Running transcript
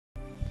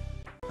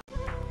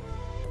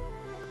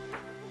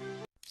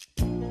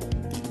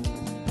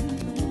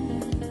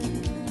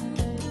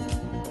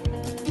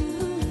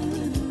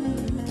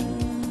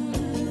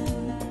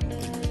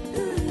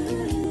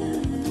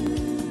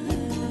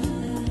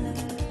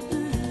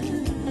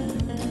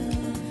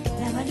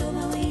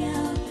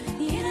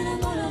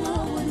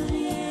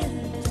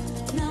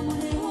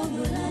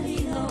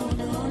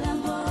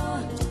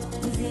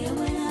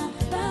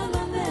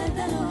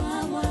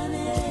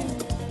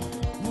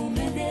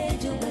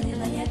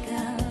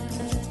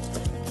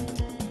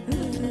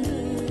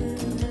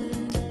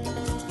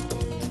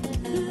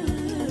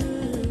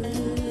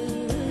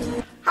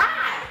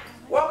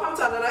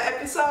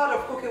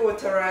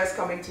Terese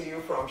coming to you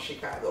from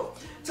Chicago.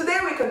 Today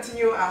we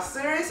continue our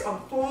series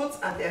on foods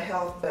and their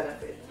health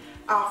benefit.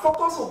 Our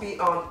focus will be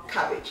on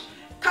cabbage.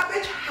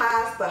 Cabbage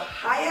has the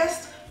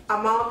highest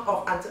amount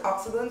of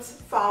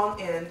antioxidants found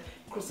in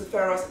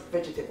cruciferous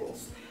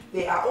vegetables.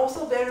 They are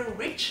also very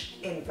rich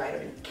in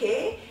vitamin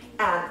K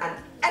and an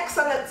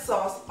excellent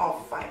source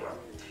of fiber.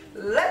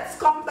 Let's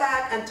come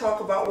back and talk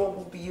about what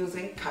we'll be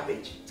using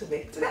cabbage to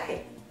make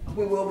today.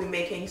 We will be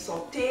making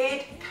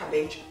sauteed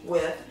cabbage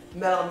with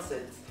melon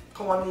seeds,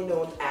 commonly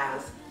known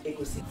as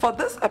egusi. For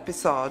this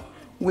episode,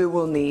 we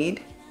will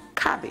need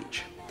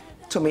cabbage,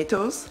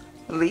 tomatoes,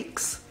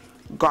 leeks,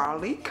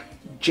 garlic,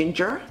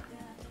 ginger,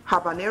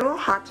 habanero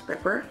hot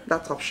pepper,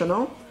 that's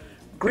optional,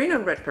 green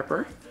and red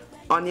pepper,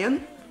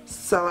 onion,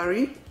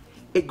 celery,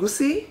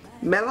 egusi,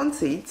 melon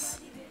seeds,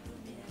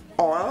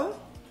 oil,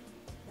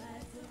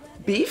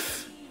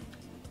 beef,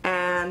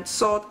 and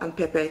salt and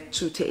pepper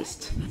to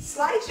taste.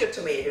 Slice your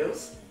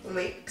tomatoes,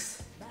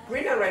 leeks,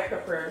 green and red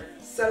pepper,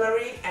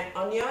 celery and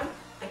onion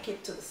and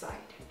keep to the side.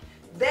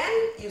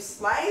 Then you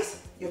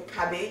slice your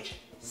cabbage,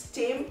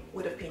 steam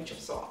with a pinch of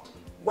salt.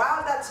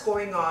 While that's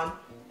going on,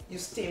 you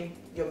steam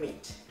your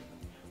meat.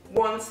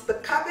 Once the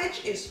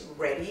cabbage is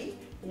ready,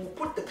 we'll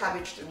put the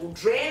cabbage, we'll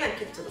drain and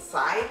keep to the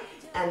side,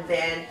 and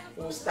then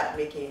we'll start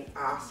making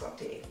our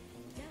saute.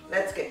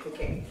 Let's get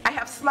cooking. I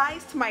have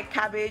sliced my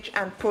cabbage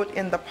and put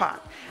in the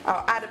pot.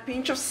 I'll add a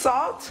pinch of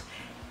salt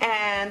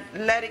and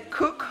let it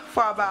cook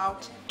for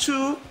about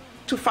 2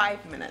 to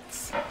 5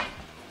 minutes.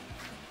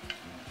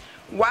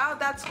 While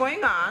that's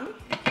going on,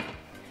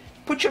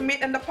 put your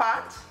meat in the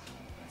pot,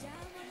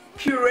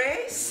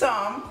 puree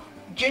some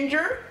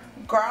ginger,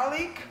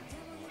 garlic,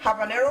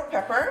 habanero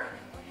pepper,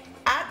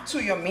 add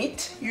to your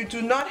meat. You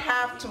do not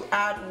have to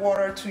add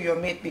water to your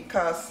meat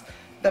because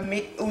the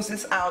meat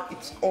oozes out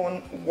its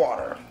own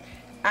water.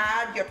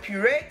 Add your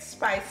pureed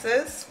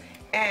spices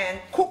and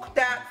cook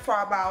that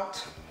for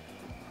about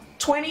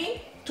 20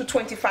 to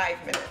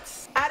 25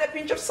 minutes. Add a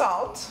pinch of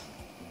salt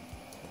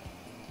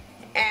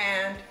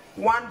and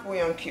 1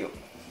 bouillon cube.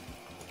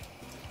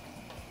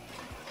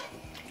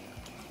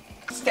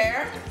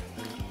 Stir.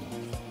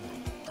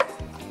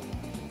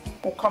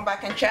 We'll come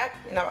back and check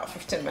in about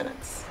 15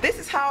 minutes. This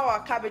is how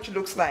our cabbage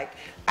looks like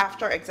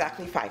after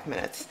exactly 5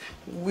 minutes.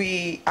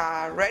 We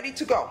are ready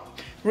to go.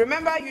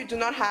 Remember, you do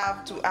not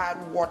have to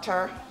add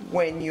water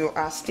when you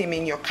are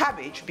steaming your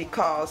cabbage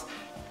because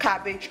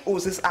cabbage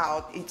oozes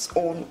out its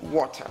own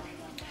water.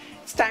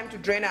 It's time to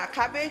drain our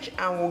cabbage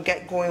and we'll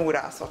get going with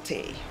our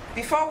saute.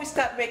 Before we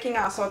start making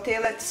our saute,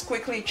 let's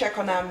quickly check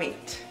on our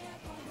meat.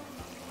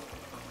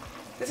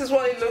 This is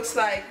what it looks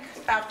like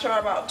after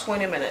about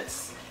 20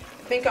 minutes.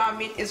 I think our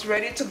meat is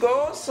ready to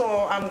go,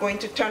 so I'm going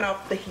to turn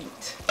off the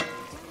heat.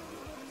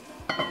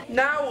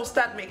 Now we'll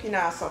start making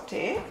our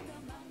saute.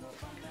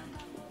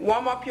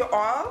 Warm up your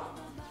oil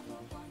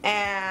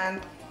and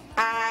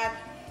add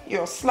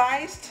your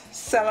sliced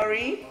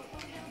celery,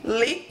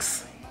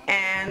 leeks,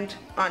 and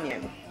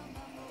onion.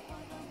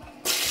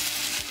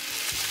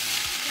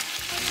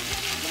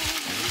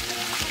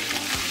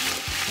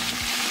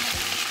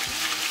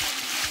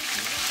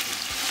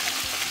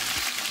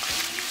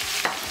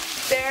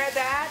 Stir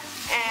that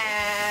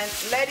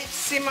and let it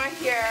simmer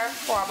here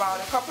for about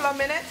a couple of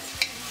minutes,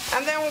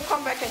 and then we'll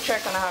come back and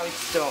check on how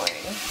it's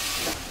doing.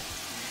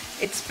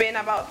 It's been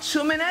about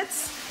 2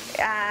 minutes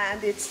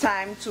and it's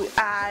time to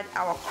add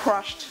our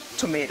crushed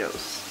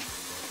tomatoes.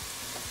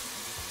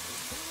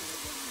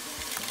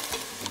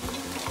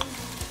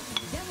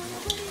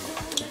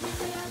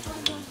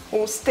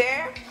 We'll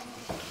stir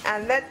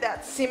and let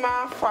that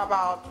simmer for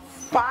about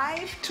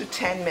 5 to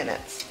 10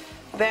 minutes.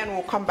 Then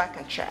we'll come back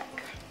and check.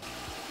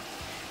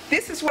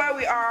 This is where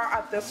we are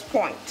at this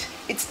point.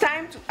 It's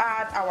time to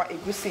add our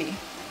egusi.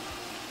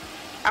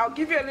 I'll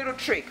give you a little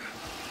trick.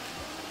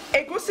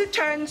 Egusi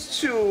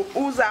tends to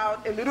ooze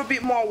out a little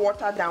bit more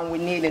water than we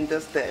need in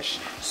this dish.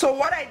 So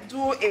what I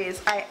do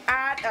is I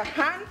add a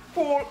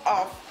handful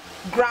of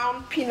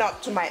ground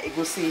peanut to my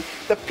egusi.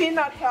 The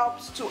peanut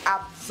helps to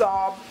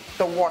absorb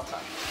the water.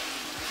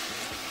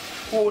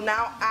 We'll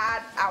now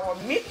add our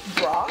meat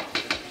broth.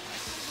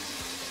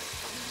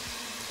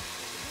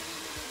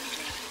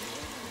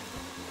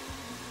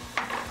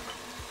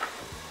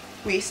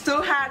 We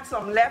still had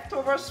some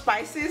leftover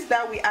spices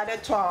that we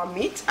added to our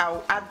meat.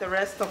 I'll add the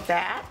rest of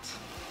that.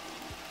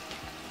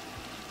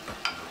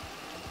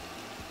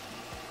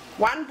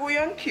 1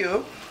 bouillon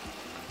cube.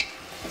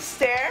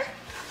 Stir.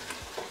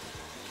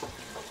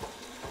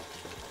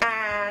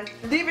 And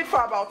leave it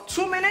for about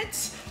 2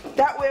 minutes.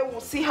 That way we'll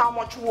see how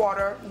much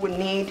water we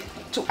need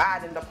to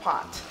add in the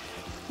pot.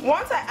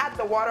 Once I add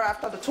the water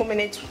after the 2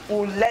 minutes,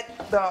 we'll let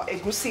the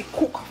egusi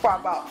cook for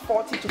about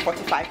 40 to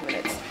 45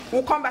 minutes.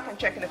 We'll come back and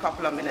check in a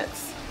couple of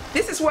minutes.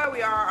 This is where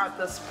we are at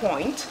this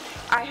point.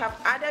 I have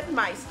added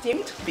my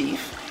steamed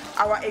beef.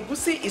 Our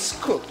egusi is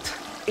cooked.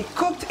 It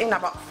cooked in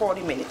about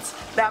 40 minutes.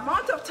 The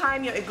amount of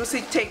time your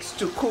egusi takes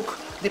to cook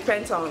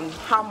depends on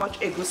how much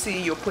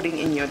egusi you're putting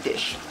in your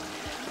dish.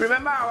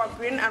 Remember our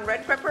green and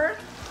red pepper?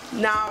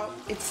 Now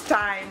it's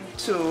time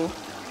to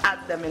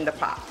add them in the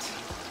pot.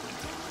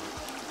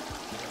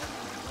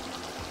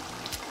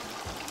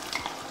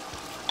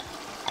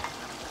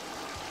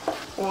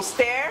 We'll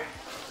stir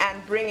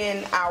and bring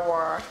in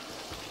our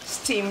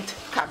steamed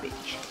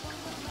cabbage.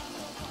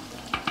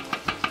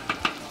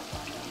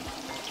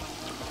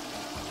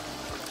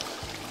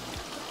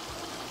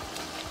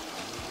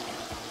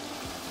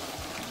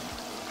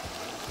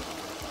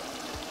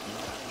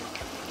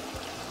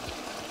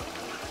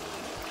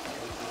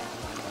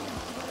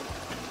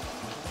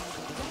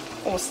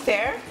 We'll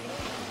stir.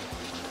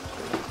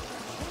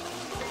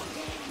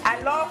 I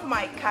love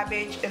my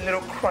cabbage a little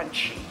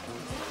crunchy,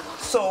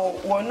 so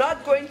we're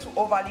not going to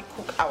overly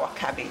cook our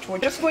cabbage. We're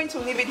just going to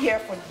leave it here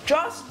for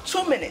just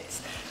 2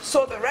 minutes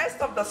so the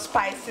rest of the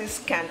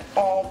spices can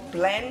all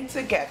blend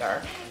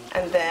together,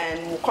 and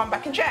then we'll come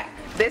back and check.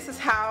 This is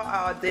how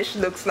our dish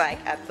looks like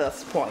at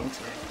this point.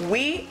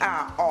 We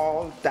are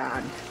all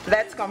done.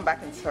 Let's come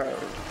back and serve.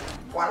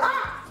 Voila!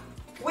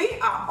 We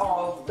are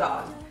all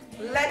done.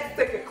 Let's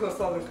take a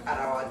closer look at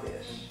our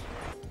dish.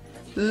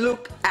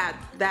 Look at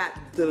that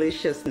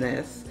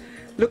deliciousness.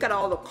 Look at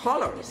all the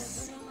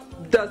colors.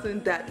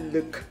 Doesn't that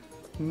look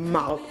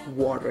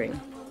mouth-watering?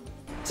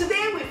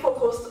 Today we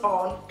focused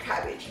on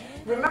cabbage.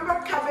 Remember,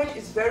 cabbage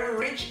is very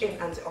rich in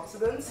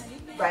antioxidants,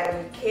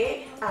 vitamin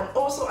K, and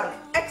also an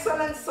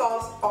excellent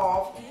source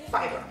of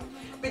fiber.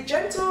 Be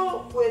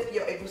gentle with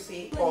your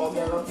egusi or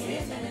melon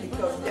seeds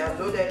because they are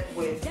loaded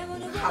with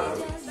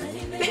calories.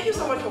 Thank you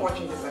so much for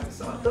watching this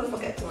episode. Don't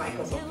forget to like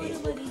us on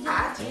Facebook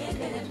at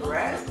Cooking with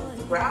Terese,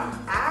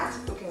 Instagram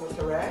at Cooking with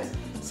Terese,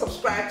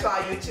 subscribe to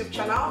our YouTube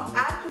channel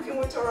at Cooking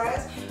with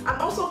Terese,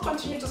 and also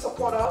continue to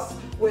support us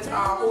with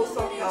our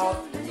wholesome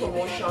health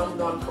promotion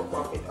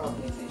non-for-profit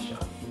organization.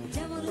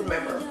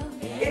 Remember,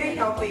 eating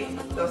healthy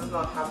does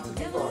not have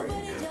to be boring.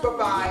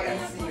 Bye-bye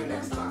and see you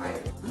next time.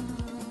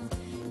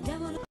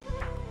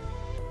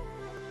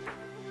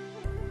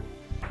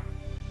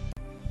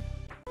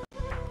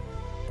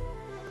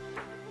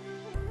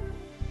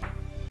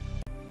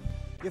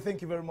 Yeah,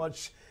 thank you very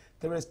much.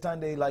 Terese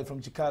Tande, live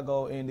from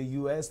Chicago in the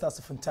U.S. That's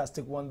a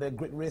fantastic one there.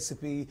 Great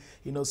recipe.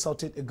 You know,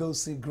 Sauteed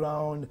Egusi,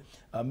 ground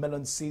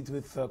melon seeds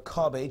with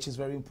cabbage is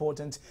very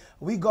important.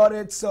 We got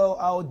it, so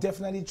I'll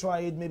definitely try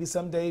it maybe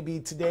someday, be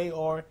today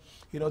or,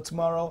 you know,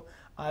 tomorrow.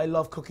 I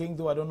love cooking,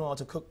 though I don't know how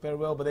to cook very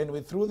well. But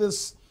anyway, through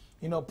this,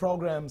 you know,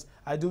 programs,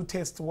 I do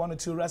taste 1 or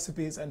 2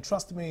 recipes, and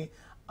trust me,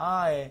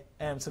 I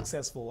am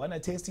successful. When I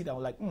taste it, I'm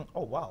like,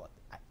 oh, wow.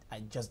 I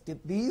just did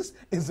these.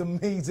 It's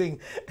amazing.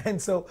 And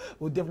so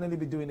we'll definitely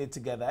be doing it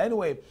together.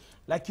 Anyway,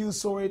 like you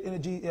saw it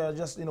in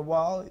just in a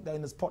while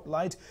in the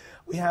spotlight,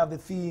 we have the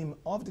theme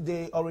of the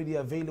day already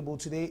available.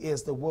 Today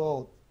is the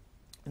World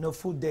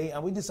Food Day,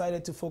 and we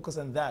decided to focus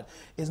on that.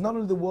 It's not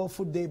only the World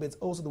Food Day, but it's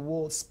also the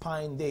World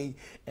Spine Day,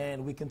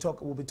 and we'll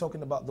be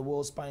talking about the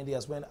World Spine Day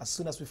as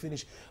soon as we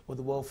finish with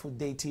the World Food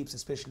Day tips,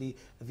 especially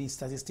these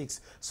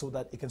statistics, so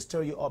that it can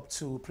stir you up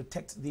to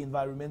protect the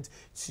environment,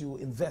 to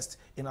invest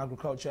in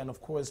agriculture, and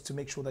of course to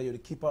make sure that you're the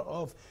keeper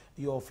of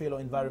your fellow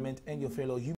environment and your fellow human.